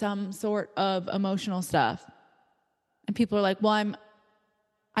to do some sort of emotional stuff. And people are like, well,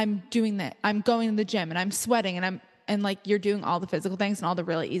 I'm doing that. I'm going to the gym and I'm sweating and like, you're doing all the physical things and all the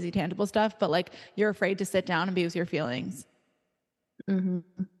really easy, tangible stuff, but like, you're afraid to sit down and be with your feelings. Mm-hmm.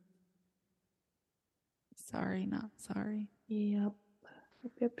 Sorry, not sorry. Yep.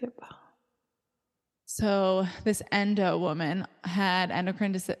 So this endo woman had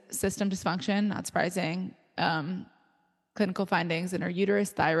endocrine system dysfunction, not surprising. Clinical findings in her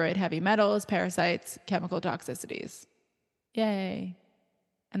uterus, thyroid, heavy metals, parasites, chemical toxicities. Yay.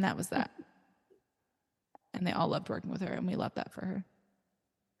 And that was that. And they all loved working with her, and we loved that for her.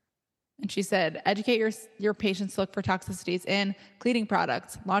 And she said, educate your patients to look for toxicities in cleaning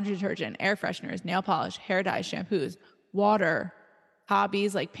products, laundry detergent, air fresheners, nail polish, hair dyes, shampoos, water,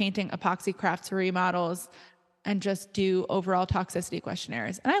 hobbies like painting, epoxy crafts for remodels, and just do overall toxicity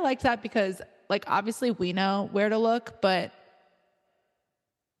questionnaires. And I liked that because, like, obviously we know where to look, but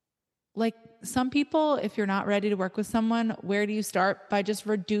like, some people, if you're not ready to work with someone, where do you start? By just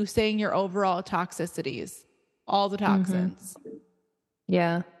reducing your overall toxicities, all the toxins. Mm-hmm.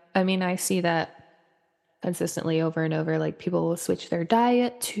 Yeah. I mean, I see that consistently over and over. Like, people will switch their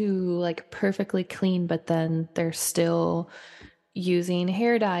diet to like perfectly clean, but then they're still using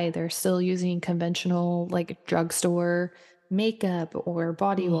hair dye. They're still using conventional like drugstore makeup or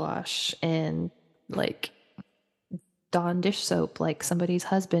body wash and like Dawn dish soap, like somebody's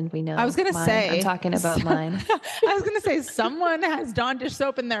husband we know. I was going to say. I'm talking about mine. I was going to say someone has Dawn dish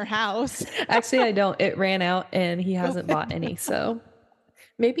soap in their house. Actually, I don't. It ran out and he hasn't bought any. So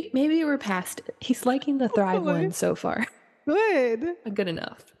Maybe we're past it. He's liking the Thrive one so far. Good. Good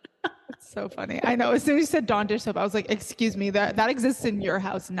enough. It's so funny. I know. As soon as you said Dawn dish soap, I was like, excuse me, that exists in your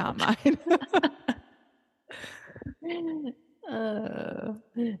house, not mine.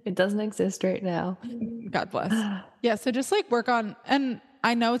 It doesn't exist right now. God bless. Yeah. So just like work on, and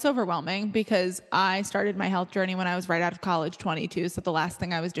I know it's overwhelming because I started my health journey when I was right out of college, 22. So the last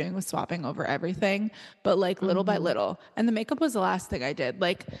thing I was doing was swapping over everything, but like little by little. And the makeup was the last thing I did.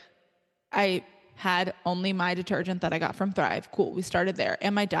 Like I had only my detergent that I got from Thrive. Cool. We started there.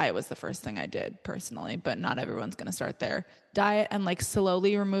 And my diet was the first thing I did personally, but not everyone's going to start there. Diet and like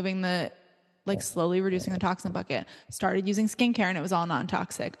slowly reducing the toxin bucket. Started using skincare and it was all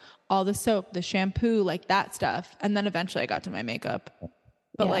non-toxic. All the soap, the shampoo, like that stuff. And then eventually I got to my makeup.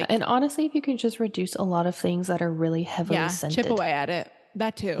 But yeah, and honestly, if you can just reduce a lot of things that are really heavily scented. Chip away at it.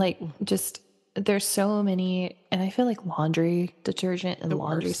 That too. Like just there's so many, and I feel like laundry detergent and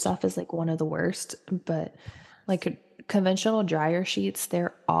laundry stuff is like one of the worst, but like conventional dryer sheets,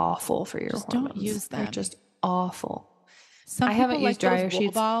 they're awful for your hormones. Don't use them. They're just awful. I haven't used dryer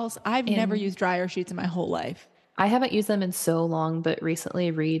sheets. Balls. I've never used dryer sheets in my whole life. I haven't used them in so long, but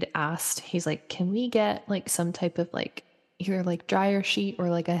recently Reed asked, he's like, can we get like some type of like either like dryer sheet or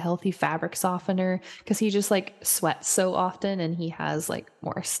like a healthy fabric softener? Because he just like sweats so often and he has like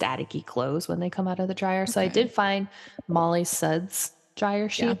more staticky clothes when they come out of the dryer. So I did find Molly Suds dryer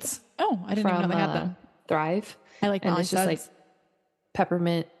sheets. Oh, I didn't even know they had them. Thrive. I like Molly Suds. Just like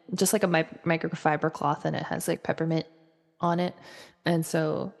peppermint, just like a microfiber cloth, and it has like peppermint on it. And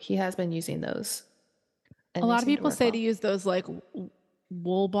so he has been using those. A lot of people say to use those like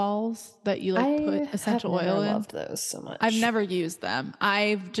wool balls that you like put essential oil in. I loved those so much. I've never used them.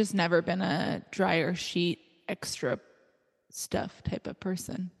 I've just never been a dryer sheet extra stuff type of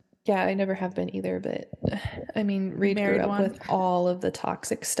person. Yeah, I never have been either, but I mean, Reed grew up with all of the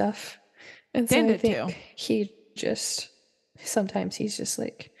toxic stuff. And so I think he just, sometimes he's just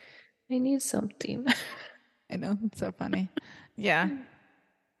like, I need something. I know. It's so funny. Yeah.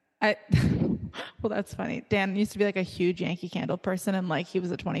 Well, that's funny. Dan used to be like a huge Yankee Candle person, and like he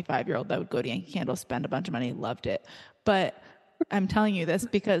was a 25-year-old that would go to Yankee Candle, spend a bunch of money, loved it. But I'm telling you this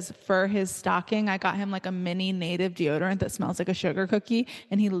because for his stocking, I got him like a mini native deodorant that smells like a sugar cookie,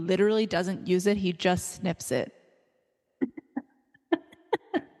 and he literally doesn't use it. He just sniffs it.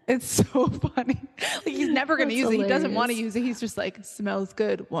 It's so funny. Like he's never going to use it. He doesn't want to use it. He's just like, smells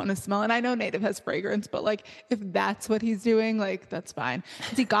good, want to smell. And I know native has fragrance, but like if that's what he's doing, like that's fine.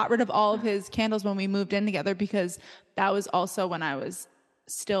 He got rid of all of his candles when we moved in together because that was also when I was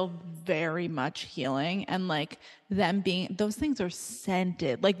still very much healing, and like them being, those things are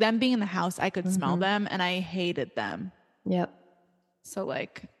scented. Like them being in the house, I could smell them and I hated them. Yep. So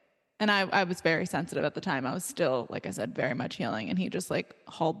like, and I was very sensitive at the time. I was still, like I said, very much healing. And he just like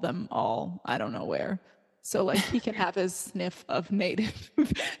hauled them all, I don't know where. So like he can have his sniff of native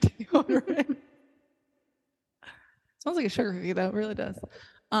deodorant. Smells like a sugar cookie though. It really does.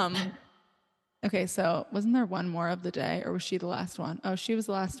 Okay, so wasn't there one more of the day, or was she the last one? Oh, she was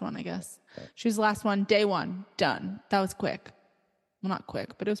the last one, I guess. She was the last one. Day one, done. That was quick. Well, not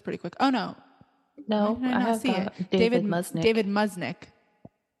quick, but it was pretty quick. Oh no. No, I have see it. David Musnick. David Musnick.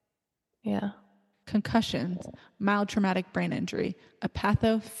 Yeah. Concussions, mild traumatic brain injury, a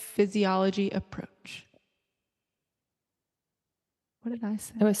pathophysiology approach. What did I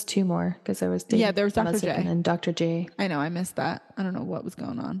say? There was two more because there was David there was Dr. J. And then Dr. J. I know, I missed that. I don't know what was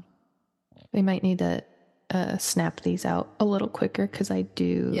going on. We might need to snap these out a little quicker because I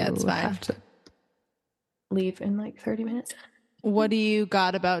do have to leave in like 30 minutes. What do you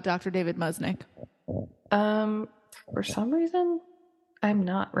got about Dr. David Musnick? For some reason, I'm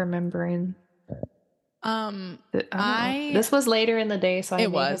not remembering. This was later in the day, so I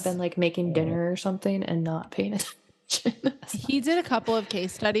may have been like making dinner or something and not paying attention. He did a couple of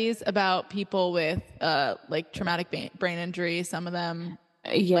case studies about people with like traumatic brain injury. Some of them,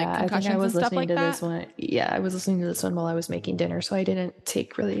 like concussions, I think I was listening to this one. Yeah, I was listening to this one while I was making dinner, so I didn't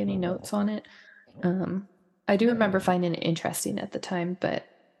take really any notes on it. I do remember finding it interesting at the time, but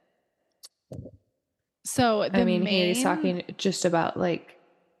so he was talking just about like,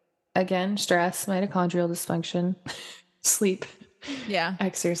 again, stress, mitochondrial dysfunction, sleep,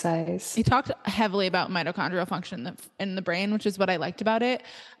 exercise. He talked heavily about mitochondrial function in the brain, which is what I liked about it.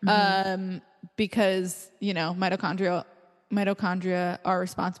 Because, mitochondria are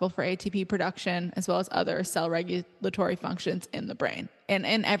responsible for ATP production as well as other cell regulatory functions in the brain and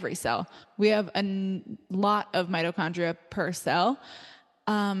in every cell. We have a lot of mitochondria per cell.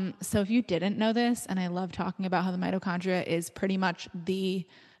 So if you didn't know this, and I love talking about how the mitochondria is pretty much the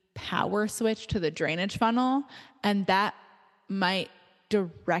power switch to the drainage funnel, and that might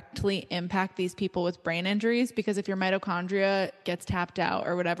directly impact these people with brain injuries, because if your mitochondria gets tapped out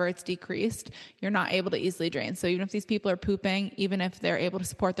or whatever, it's decreased, you're not able to easily drain. So even if these people are pooping, even if they're able to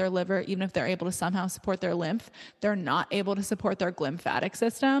support their liver, even if they're able to somehow support their lymph, they're not able to support their glymphatic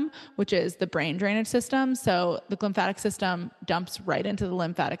system, which is the brain drainage system. So the glymphatic system dumps right into the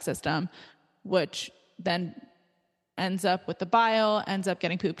lymphatic system, which then ends up with the bile, ends up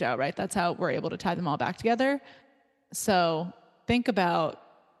getting pooped out, right? That's how we're able to tie them all back together. So think about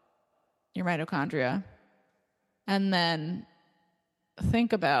your mitochondria, and then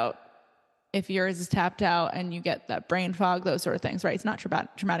think about if yours is tapped out and you get that brain fog, those sort of things, right? It's not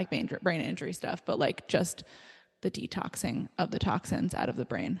traumatic brain injury stuff, but like just the detoxing of the toxins out of the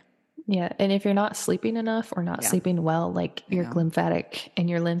brain. Yeah. And if you're not sleeping enough or not sleeping well, like your glymphatic and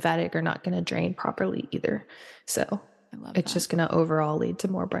your lymphatic are not going to drain properly either. So it's just going to overall lead to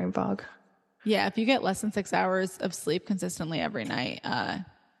more brain fog. Yeah. If you get less than 6 hours of sleep consistently every night,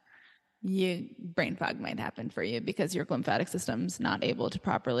 brain fog might happen for you because your glymphatic system's not able to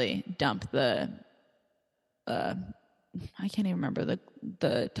properly dump the I can't even remember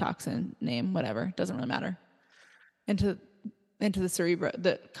the toxin name, whatever, doesn't really matter, into the cerebro,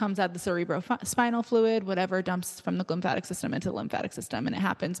 that comes out the cerebrospinal fluid, whatever, dumps from the glymphatic system into the lymphatic system, and it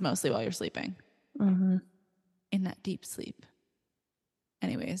happens mostly while you're sleeping. In that deep sleep.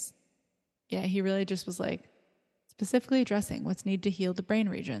 Anyways, yeah, he really just was like specifically addressing what's needed to heal the brain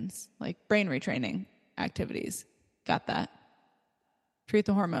regions, like brain retraining activities. Got that. Treat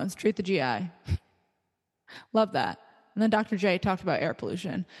the hormones, treat the GI. Love that. And then Dr. J talked about air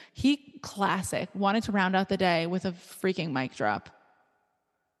pollution. He, classic, wanted to round out the day with a freaking mic drop.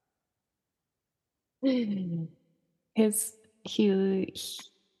 His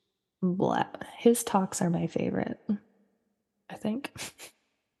talks are my favorite, I think.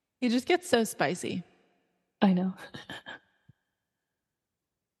 He just gets so spicy. I know.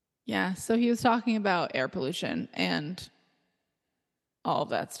 Yeah, so he was talking about air pollution and all of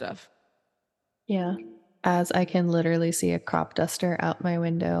that stuff. Yeah. As I can literally see a crop duster out my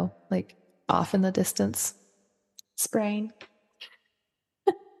window, like off in the distance, spraying.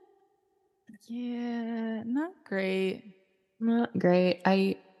 Yeah, not great. Not great.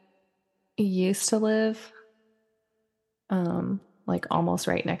 I used to live like almost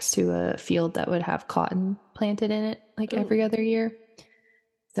right next to a field that would have cotton planted in it like every other year.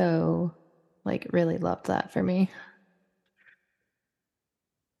 So like really loved that for me.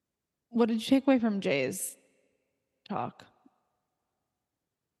 What did you take away from Jay's talk?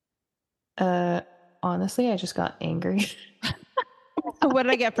 Honestly, I just got angry. What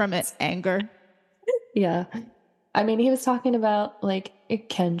did I get from it? Anger. Yeah. I mean, he was talking about like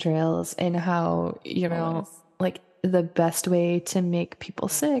chemtrails and how, like the best way to make people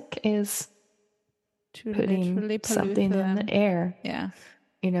sick is putting something in the air. Yeah.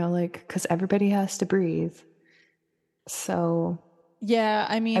 Like, because everybody has to breathe. So. Yeah,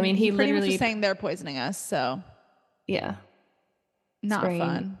 I mean he pretty much literally was saying they're poisoning us, so. Yeah. Not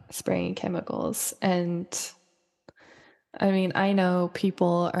fun. Spraying chemicals. And I mean, I know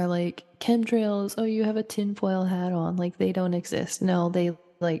people are like, chemtrails, oh, you have a tinfoil hat on. Like, they don't exist. No, they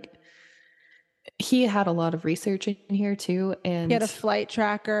like, he had a lot of research in here too. And he had a flight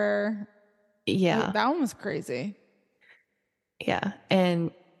tracker. Yeah. That one was crazy. Yeah.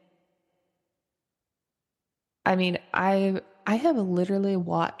 And I mean, I have literally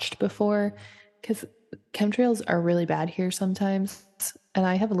watched before, because chemtrails are really bad here sometimes. And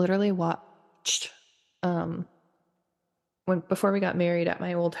I have literally watched, before we got married at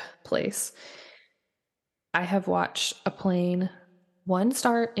my old place, I have watched a plane, one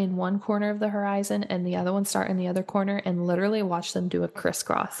start in one corner of the horizon and the other one start in the other corner, and literally watch them do a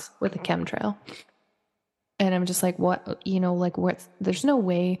crisscross with a chemtrail. And I'm just like, what, there's no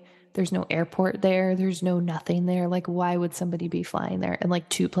way, there's no airport there, there's no nothing there. Like, why would somebody be flying there? And like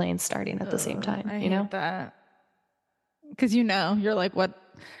two planes starting at the same time, I hate that. Because you're like, what?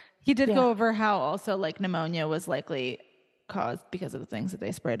 He did go over how also like pneumonia was likely caused because of the things that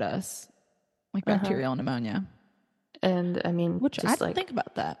they sprayed us, like bacterial pneumonia. And I mean, which I didn't think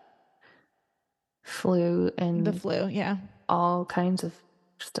about that. Flu and the flu, yeah, all kinds of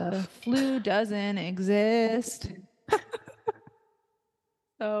stuff. The flu doesn't exist.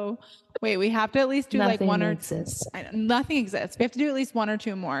 So wait, we have to at least do nothing like one or exists. Nothing exists. We have to do at least one or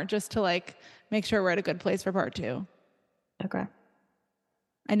two more just to like make sure we're at a good place for part 2. Okay.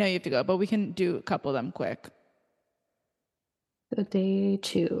 I know you have to go, but we can do a couple of them quick. So day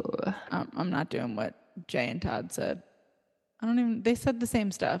 2. I'm not doing what Jay and Todd said. They said the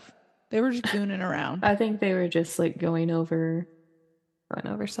same stuff. They were just gooning around. I think they were just like going over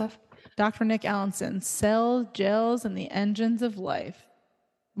stuff. Dr. Nick Allenson, cell, gels, and the engines of life.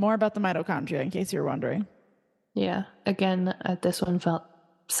 more about the mitochondria in case you're wondering. Yeah. Again, this one felt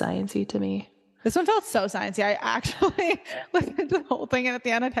sciencey to me. This one felt so sciencey. I actually listened to the whole thing, and at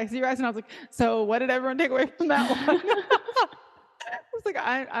the end I texted you guys and I was like, so what did everyone take away from that one? I was like,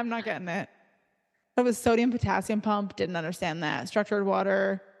 I'm not getting it. It was sodium potassium pump, didn't understand that. Structured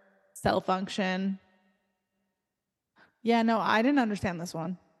water, cell function. Yeah, no, I didn't understand this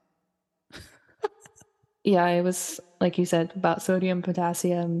one. Yeah, it was, like you said, about sodium,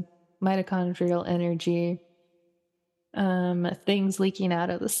 potassium, mitochondrial energy, things leaking out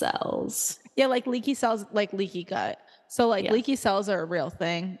of the cells. Yeah, like leaky cells, like leaky gut. So like Yeah. leaky cells are a real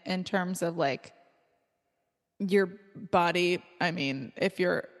thing in terms of like your body. I mean, if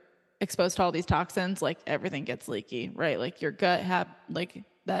you're exposed to all these toxins, like everything gets leaky, right? Like your gut have like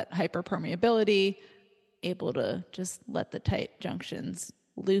that hyperpermeability, able to just let the tight junctions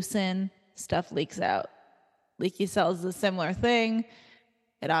loosen, stuff leaks out. Leaky cells is a similar thing.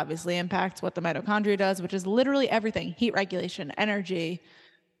 It obviously impacts what the mitochondria does, which is literally everything: heat regulation, energy.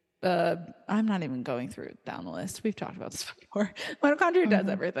 I'm not even going through down the list. We've talked about this before. Mitochondria does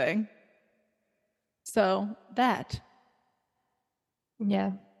everything. So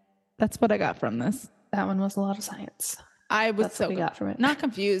Yeah. that's what I got from this. That one was a lot of science. I was That's what we got from it. Not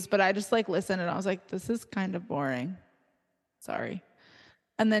confused, but I just like listened and I was like, this is kind of boring. Sorry.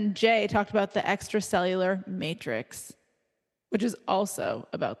 And then Jay talked about the extracellular matrix, which is also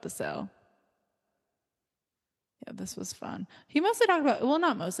about the cell. Yeah, this was fun. He mostly talked about, well,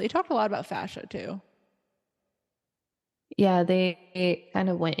 not mostly, he talked a lot about fascia too. Yeah, they kind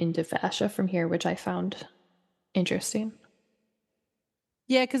of went into fascia from here, which I found interesting.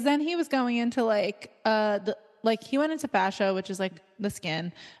 Yeah, because then he was going into like he went into fascia, which is like the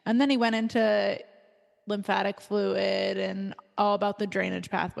skin, and then he went into lymphatic fluid and all about the drainage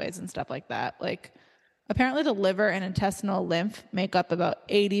pathways and stuff like that. Like apparently the liver and intestinal lymph make up about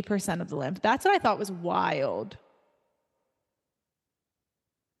 80% of the lymph. That's what I thought was wild.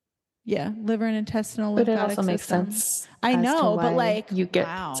 Yeah, liver and intestinal But it lymphatic also makes system. sense. I as to know, but why like you get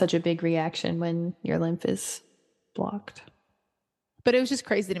wow. such a big reaction when your lymph is blocked. But it was just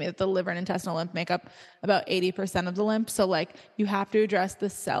crazy to me that the liver and intestinal lymph make up about 80% of the lymph. So like you have to address the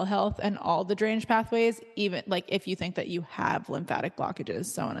cell health and all the drainage pathways, even like if you think that you have lymphatic blockages,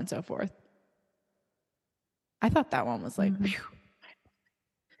 so on and so forth. I thought that one was like, phew.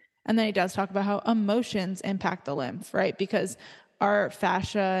 And then he does talk about how emotions impact the lymph, right? Because our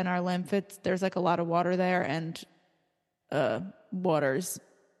fascia and our lymph, there's like a lot of water there, and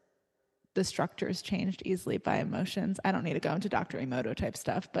the structure is changed easily by emotions. I don't need to go into Dr. Emoto type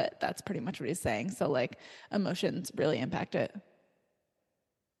stuff, but that's pretty much what he's saying. So like emotions really impact it.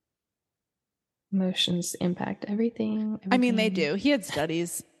 Emotions impact everything. I mean, they do. He had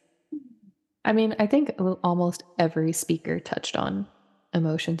studies. I mean, I think almost every speaker touched on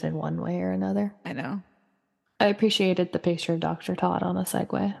emotions in one way or another. I know. I appreciated the picture of Dr. Todd on a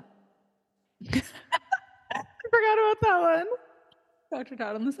Segway. I forgot about that one. Dr.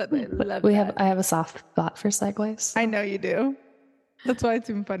 Todd on the Segway. Love that. I have a soft spot for Segways. I know you do. That's why it's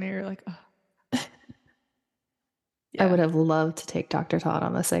even funnier. You're like, oh. Yeah. I would have loved to take Dr. Todd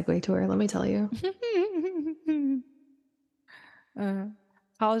on a Segway tour, let me tell you.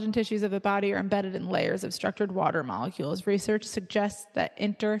 Collagen tissues of the body are embedded in layers of structured water molecules. Research suggests that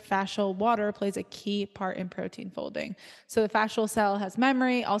interfascial water plays a key part in protein folding. So the fascial cell has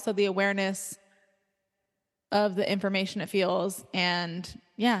memory, also the awareness of the information it feels, and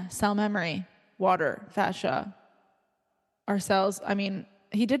yeah, cell memory, water, fascia. Our cells, I mean,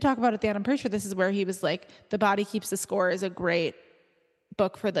 he did talk about it at the end. I'm pretty sure this is where he was like, The Body Keeps the Score is a great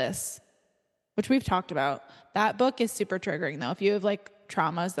book for this, which we've talked about. That book is super triggering though. If you have like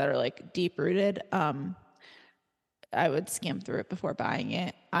traumas that are like deep rooted, I would skim through it before buying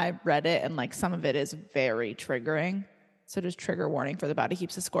it. I read it and like some of it is very triggering. So just trigger warning for The Body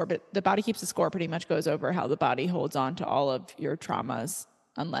Keeps the Score. But The Body Keeps the Score pretty much goes over how the body holds on to all of your traumas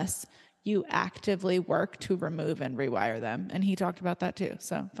unless you actively work to remove and rewire them. And he talked about that too.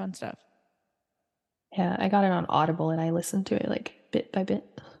 So fun stuff. Yeah, I got it on Audible and I listened to it like bit by bit.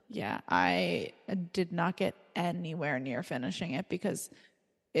 Yeah, I did not get anywhere near finishing it because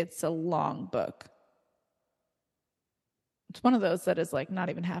it's a long book. It's one of those that is like not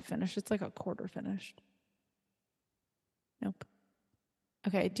even half finished. It's like a quarter finished. Nope.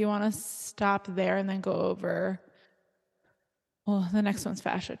 Okay, do you want to stop there and then go over? Well, the next one's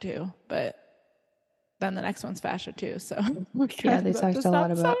fascia too, but then the next one's fascia too. So yeah, they talked a lot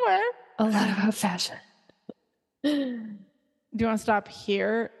about fascia. Do you want to stop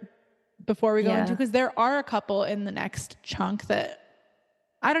here before we go into? Because there are a couple in the next chunk that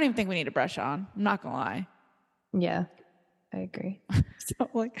I don't even think we need to brush on. I'm not gonna lie. Yeah. I agree. So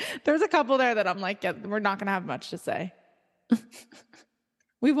like, there's a couple there that I'm like, yeah, we're not gonna have much to say.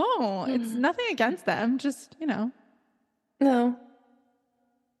 We won't. It's nothing against them. Just, No.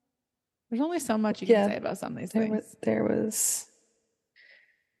 there's only so much you can Yeah. say about some of these There was, things. there was,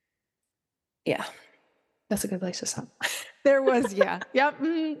 yeah, that's a good place to stop. There was, yeah. Yep.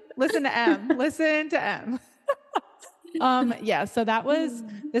 Listen to M. Listen to M. Yeah, so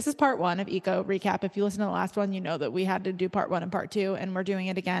this is part 1 of Eco Recap. If you listen to the last one, you know that we had to do part 1 and part 2, and we're doing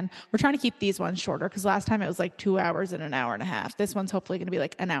it again. We're trying to keep these ones shorter because last time it was like 2 hours and an hour and a half. This one's hopefully going to be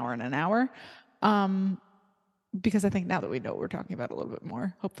like an hour and an hour. Because I think now that we know what we're talking about a little bit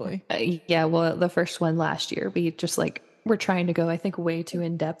more, hopefully. Yeah, well, the first one last year, we just like we're trying to go, I think, way too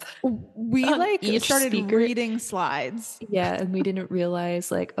in depth. We like each started speaker. reading slides. Yeah, and we didn't realize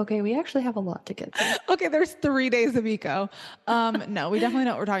like, okay, we actually have a lot to get through. Okay, there's 3 days of eco. No, we definitely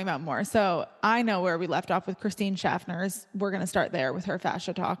know what we're talking about more. So I know where we left off with Christine Schaffner's. We're going to start there with her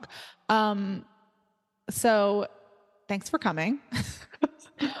fascia talk. So thanks for coming.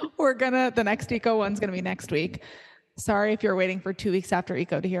 The next eco one's gonna be next week. Sorry if you're waiting for 2 weeks after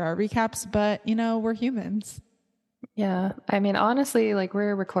eco to hear our recaps, but we're humans. Yeah, I mean, honestly, like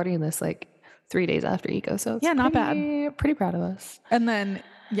we're recording this like 3 days after eco, so it's not bad. Pretty proud of us. And then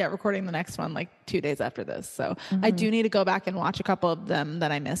recording the next one like 2 days after this. So I do need to go back and watch a couple of them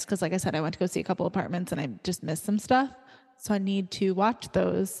that I missed because, like I said, I went to go see a couple apartments and I just missed some stuff. So I need to watch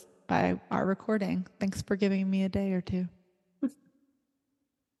those by our recording. Thanks for giving me a day or two.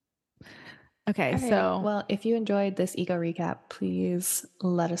 Okay, right. so well, if you enjoyed this eco recap, please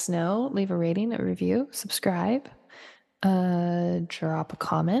let us know. Leave a rating, a review, subscribe, drop a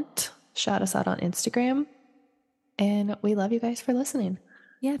comment, shout us out on Instagram, and we love you guys for listening.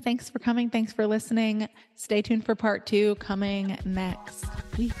 Yeah, thanks for coming. Thanks for listening. Stay tuned for part 2 coming next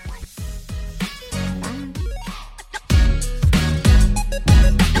week.